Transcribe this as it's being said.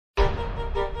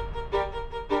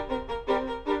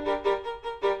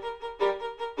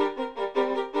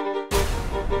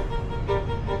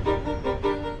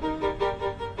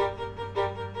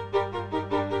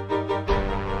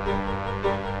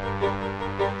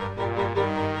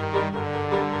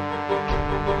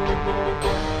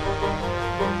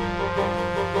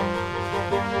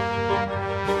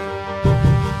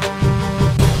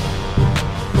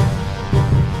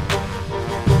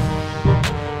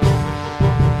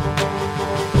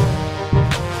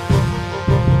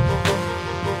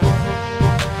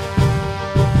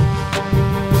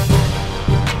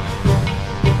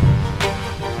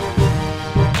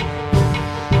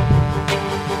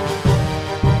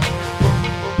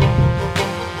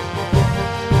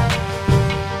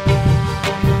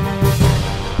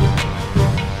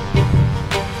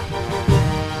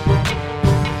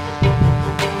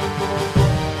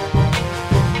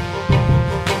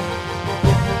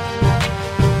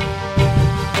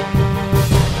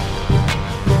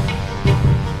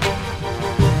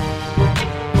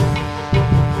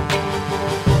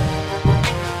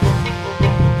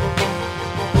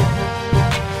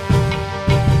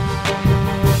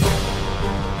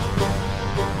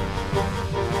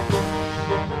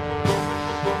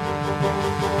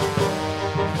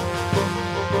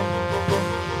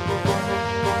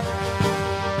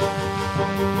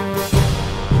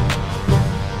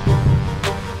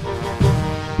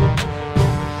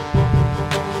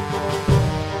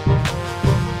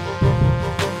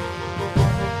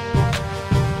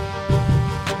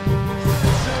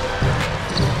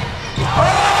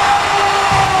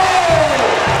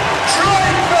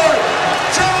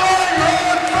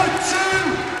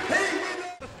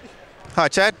Hi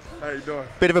Chad. How you doing?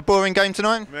 Bit of a boring game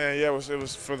tonight? Man, yeah, it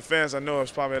was for the fans. I know it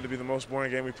was probably had to be the most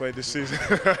boring game we played this season.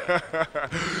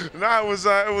 No,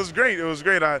 it was great. It was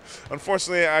great.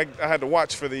 Unfortunately I had to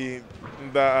watch for the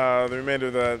remainder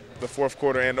of the fourth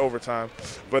quarter and overtime,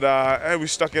 but hey, we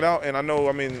stuck it out. And I know,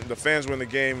 I mean, the fans were in the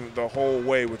game the whole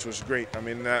way, which was great. I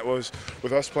mean, that was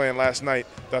with us playing last night.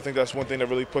 I think that's one thing that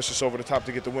really pushed us over the top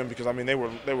to get the win, because I mean they were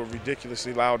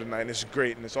ridiculously loud tonight, and it's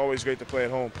great. And it's always great to play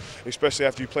at home, especially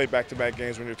after you play back-to-back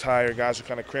games when you're tired. Guys are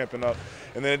kind of cramping up,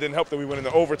 and then it didn't help that we went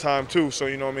into overtime too. So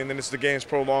you know, I mean, then it's the game's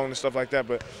prolonged and stuff like that.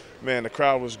 But man, the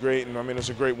crowd was great, and I mean, it was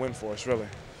a great win for us, really.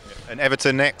 And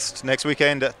Everton next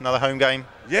weekend, another home game.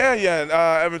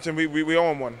 Yeah. Everton, we owe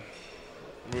them one.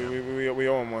 We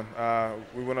owe them one.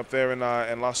 We went up there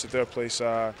and lost at their place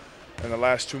in the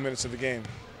last 2 minutes of the game.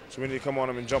 So we need to come on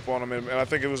them and jump on them. And I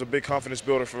think it was a big confidence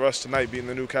builder for us tonight, beating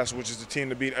the Newcastle, which is the team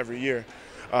to beat every year,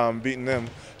 beating them.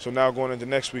 So now going into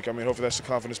next week, I mean, hopefully that's a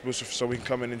confidence booster so we can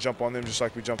come in and jump on them just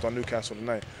like we jumped on Newcastle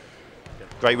tonight.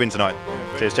 Great win tonight.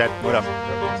 Cheers, Chad. Well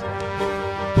done.